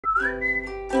We're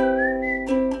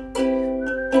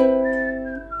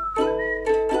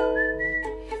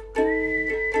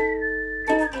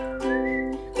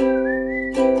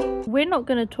not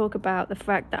going to talk about the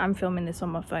fact that I'm filming this on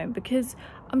my phone because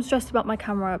I'm stressed about my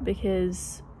camera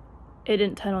because it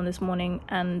didn't turn on this morning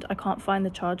and I can't find the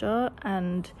charger,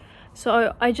 and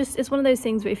so it's one of those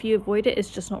things where if you avoid it, it's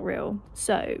just not real.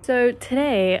 So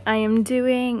today I am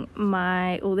doing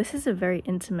my, oh, this is a very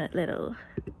intimate little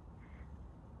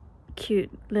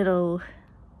cute little,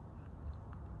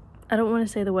 I don't want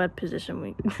to say the word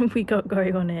position we got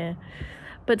going on here,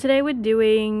 but today we're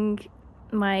doing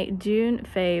my June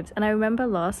faves. And I remember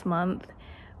last month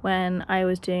when I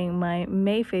was doing my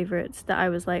May favorites that I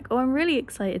was like, oh, I'm really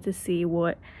excited to see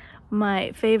what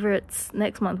my favorites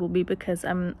next month will be because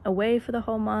I'm away for the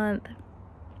whole month.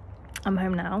 I'm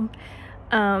home now,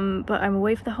 but I'm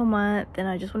away for the whole month and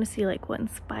I just want to see like what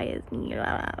inspires me.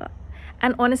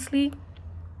 And honestly,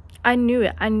 I knew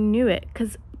it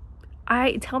because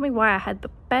tell me why I had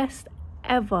the best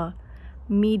ever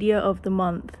media of the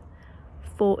month,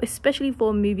 especially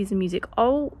for movies and music.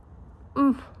 Oh,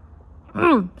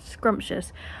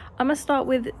 scrumptious. I'm gonna start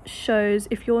with shows.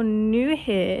 If you're new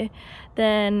here,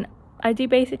 then I do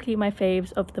basically my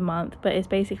faves of the month, but it's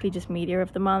basically just media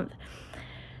of the month.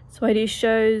 So I do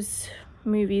shows,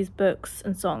 movies, books,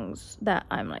 and songs that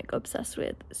I'm like obsessed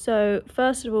with. So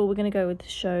first of all, we're gonna go with the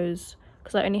shows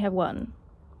because I only have one.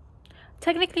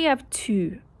 Technically I have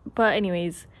two, but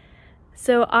anyways,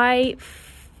 so I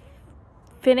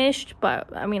finished, but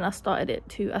I mean I started it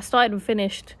too. I started and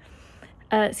finished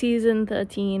season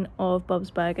 13 of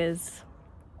Bob's Burgers,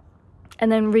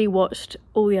 and then rewatched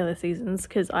all the other seasons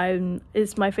because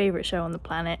it's my favorite show on the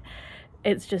planet.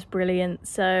 It's just brilliant.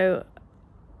 So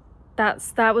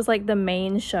that was like the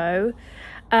main show.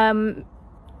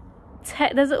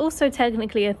 There's also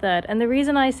technically a third, and the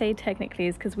reason I say technically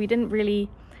is because we didn't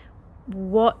really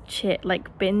watch it,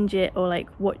 like binge it or like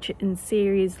watch it in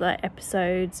series like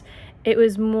episodes. It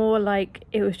was more like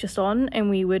it was just on and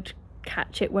we would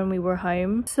catch it when we were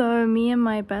home. So me and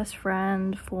my best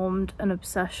friend formed an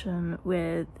obsession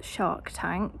with Shark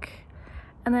Tank,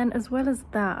 and then as well as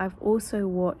that I've also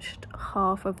watched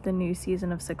half of the new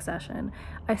season of Succession.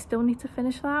 I still need to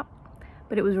finish that,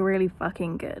 but it was really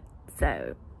fucking good,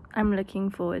 so I'm looking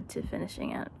forward to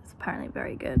finishing it. It's apparently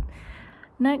very good.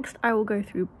 Next, I will go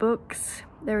through books.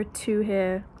 There are two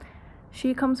here.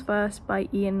 She Comes First by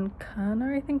Ian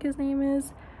Kerner, I think his name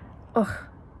is. Ugh,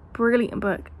 brilliant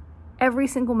book. Every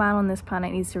single man on this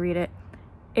planet needs to read it.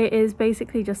 It is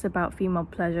basically just about female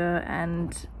pleasure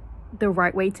and the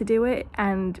right way to do it,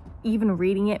 and even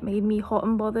reading it made me hot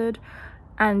and bothered.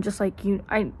 And just like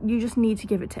you just need to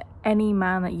give it to any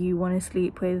man that you want to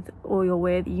sleep with or you're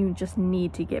with. You just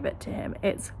need to give it to him.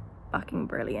 It's fucking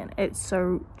brilliant. It's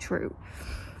so true.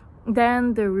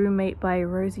 Then The Roommate by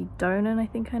Rosie Donan, I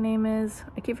think her name is.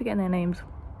 I keep forgetting their names.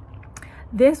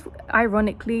 This,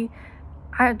 ironically,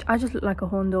 I just look like a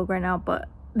horn dog right now, but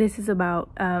this is about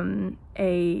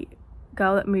a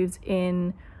girl that moves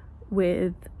in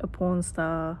with a porn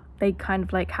star. They kind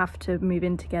of like have to move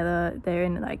in together. They're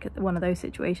in like one of those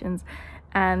situations,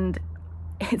 and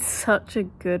it's such a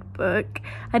good book.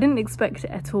 I didn't expect it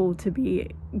at all to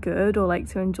be good or like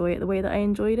to enjoy it the way that I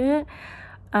enjoyed it,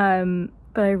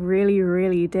 but I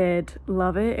really did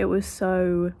love it. It was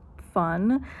so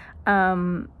fun.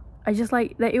 I just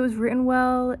like that it was written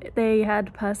well. They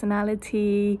had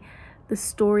personality. The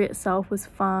story itself was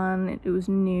fun. It was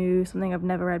new, something I've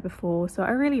never read before, so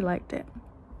I really liked it.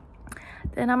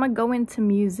 Then I'm gonna go into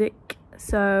music.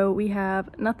 So we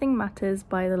have Nothing Matters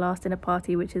by The Last Dinner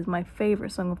Party, which is my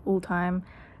favorite song of all time.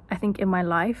 I think in my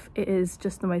life it is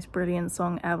just the most brilliant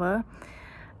song ever.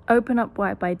 Open Up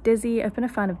Wide by Dizzy. I've been a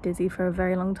fan of Dizzy for a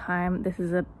very long time. This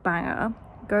is a banger.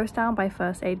 Ghost Town by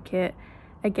First Aid Kit.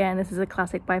 Again, this is a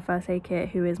classic by First Aid Kit,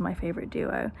 who is my favorite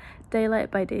duo.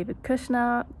 Daylight by David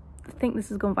Kushner. I think this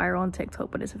has gone viral on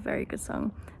TikTok, but it's a very good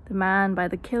song. The Man by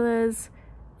The Killers.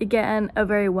 Again, a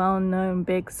very well-known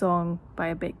big song by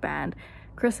a big band.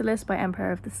 Chrysalis by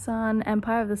Empire of the Sun.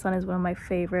 Empire of the Sun is one of my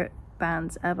favorite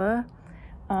bands ever.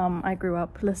 I grew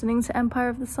up listening to Empire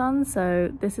of the Sun,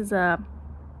 so this is a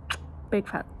big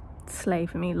fat slay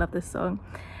for me. Love this song.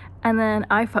 And then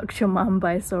I Fucked Your Mum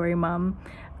by Sorry Mum.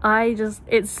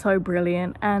 It's so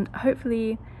brilliant, and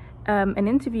hopefully an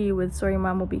interview with Sorry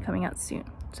Mum will be coming out soon,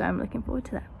 so I'm looking forward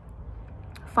to that.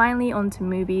 Finally, on to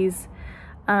movies.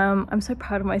 I'm so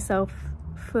proud of myself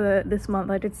for this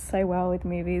month. I did so well with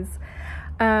movies.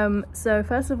 So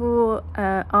first of all,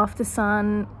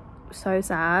 Aftersun, so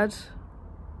sad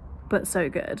but so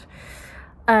good.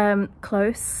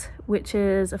 Close, which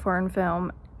is a foreign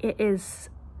film. It is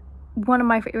one of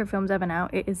my favorite films ever now.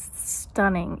 It is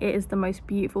stunning. It is the most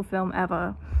beautiful film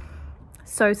ever.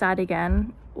 So sad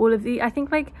again. All of the, I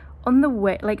think like on the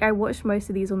way, like I watched most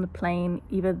of these on the plane,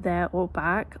 either there or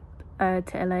back to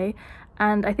LA,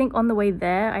 and I think on the way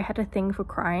there I had a thing for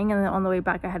crying, and then on the way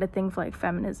back I had a thing for like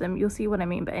feminism. You'll see what I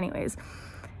mean. But anyways,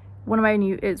 it's one of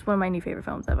my new favorite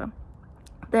films ever.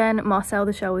 Then Marcel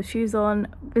the Shell with Shoes On.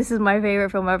 This is my favorite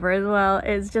film ever as well.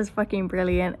 It's just fucking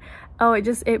brilliant. Oh,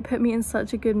 it put me in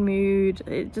such a good mood.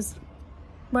 It just,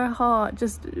 my heart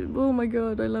just, oh my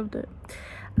god, I loved it.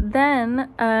 Then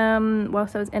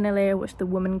whilst I was in LA, I watched The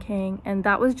Woman King, and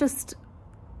that was just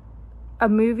a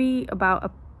movie about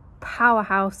a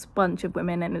powerhouse bunch of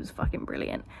women, and it was fucking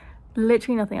brilliant.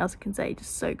 Literally nothing else I can say,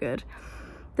 just so good.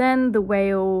 Then The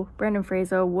Whale, Brendan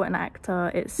Fraser, what an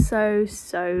actor. It's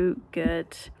so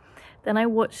good. Then I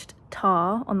watched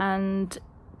Tar, and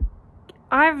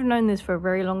I've known this for a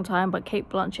very long time, but Cate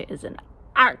Blanchett is an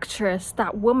actress.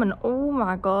 That woman, oh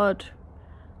my god.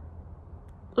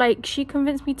 Like, she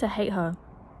convinced me to hate her,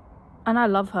 and I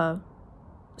love her.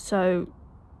 So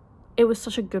it was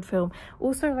such a good film.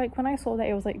 Also, like, when I saw that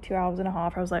it was like 2.5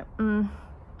 hours, I was like,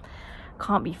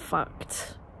 can't be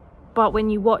fucked. But when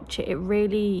you watch it, it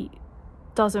really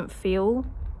doesn't feel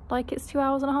like it's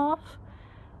 2.5 hours.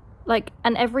 Like,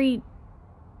 and every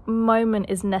moment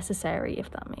is necessary, if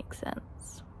that makes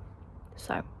sense.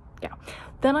 So yeah.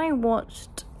 Then I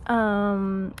watched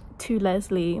To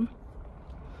Leslie,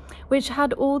 which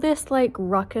had all this like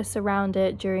ruckus around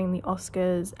it during the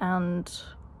Oscars, and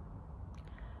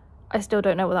I still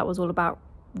don't know what that was all about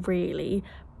really,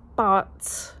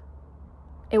 but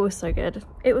it was so good.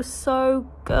 It was so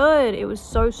good. It was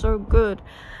so good.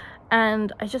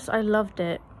 And I loved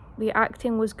it. The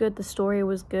acting was good. The story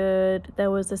was good.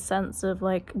 There was a sense of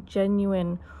like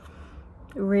genuine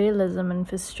realism and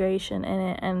frustration in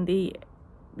it. And the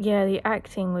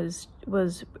acting was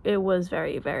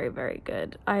very, very, very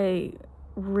good. I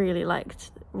really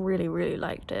liked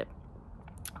it.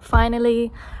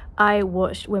 Finally, I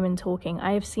watched Women Talking.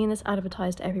 I have seen this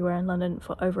advertised everywhere in London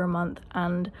for over a month,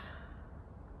 and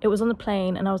it was on the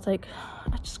plane, and I was like,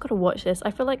 I just gotta watch this.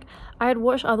 I feel like I had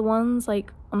watched other ones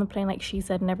like on the plane, like She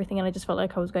Said and everything, and I just felt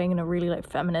like I was going in a really like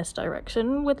feminist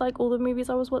direction with like all the movies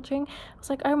I was watching. I was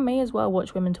like, I may as well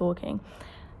watch Women Talking.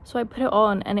 So I put it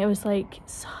on, and it was like,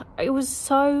 it was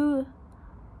so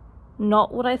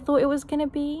not what I thought it was gonna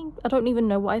be. I don't even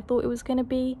know what I thought it was gonna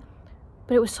be,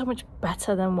 but it was so much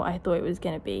better than what I thought it was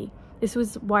gonna be. This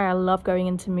was why I love going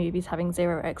into movies having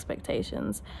zero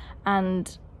expectations.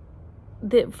 And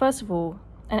first of all,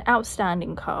 an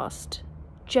outstanding cast,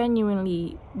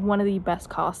 genuinely one of the best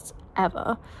casts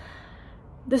ever.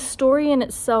 The story in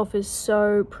itself is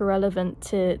so relevant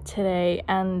to today,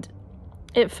 and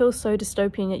it feels so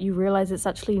dystopian, yet you realize it's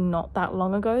actually not that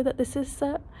long ago that this is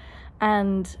set.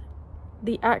 And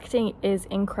the acting is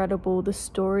incredible. The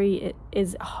story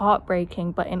is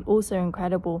heartbreaking, but also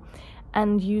incredible.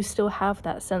 And you still have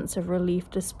that sense of relief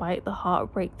despite the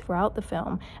heartbreak throughout the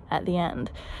film at the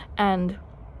end. And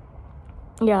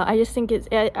yeah, I just think it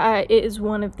is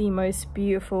one of the most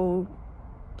beautiful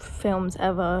films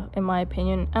ever, in my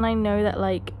opinion. And I know that,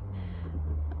 like,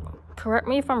 correct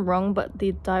me if I'm wrong, but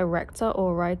the director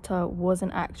or writer was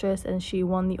an actress, and she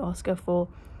won the Oscar for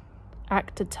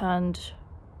actor turned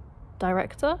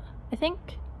director, I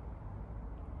think.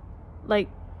 Like,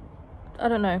 I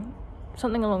don't know,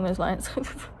 something along those lines.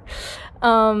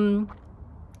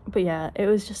 But yeah, it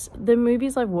was just, the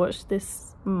movies I've watched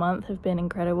this month have been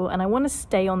incredible, and I want to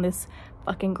stay on this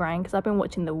fucking grind because I've been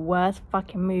watching the worst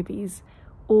fucking movies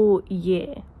all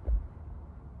year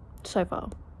so far,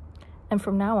 and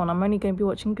from now on I'm only going to be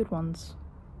watching good ones.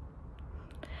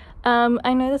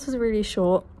 I know this was really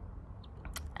short,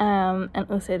 and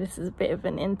also this is a bit of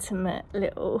an intimate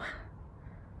little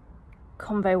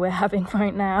convo we're having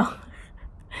right now.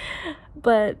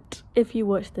 But if you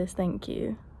watch this, thank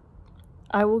you.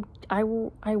 I will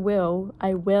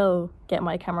get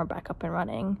my camera back up and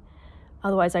running.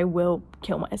 Otherwise I will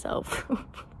kill myself.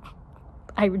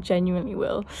 I genuinely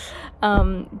will.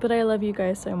 But I love you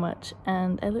guys so much,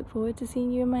 and I look forward to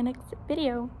seeing you in my next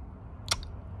video.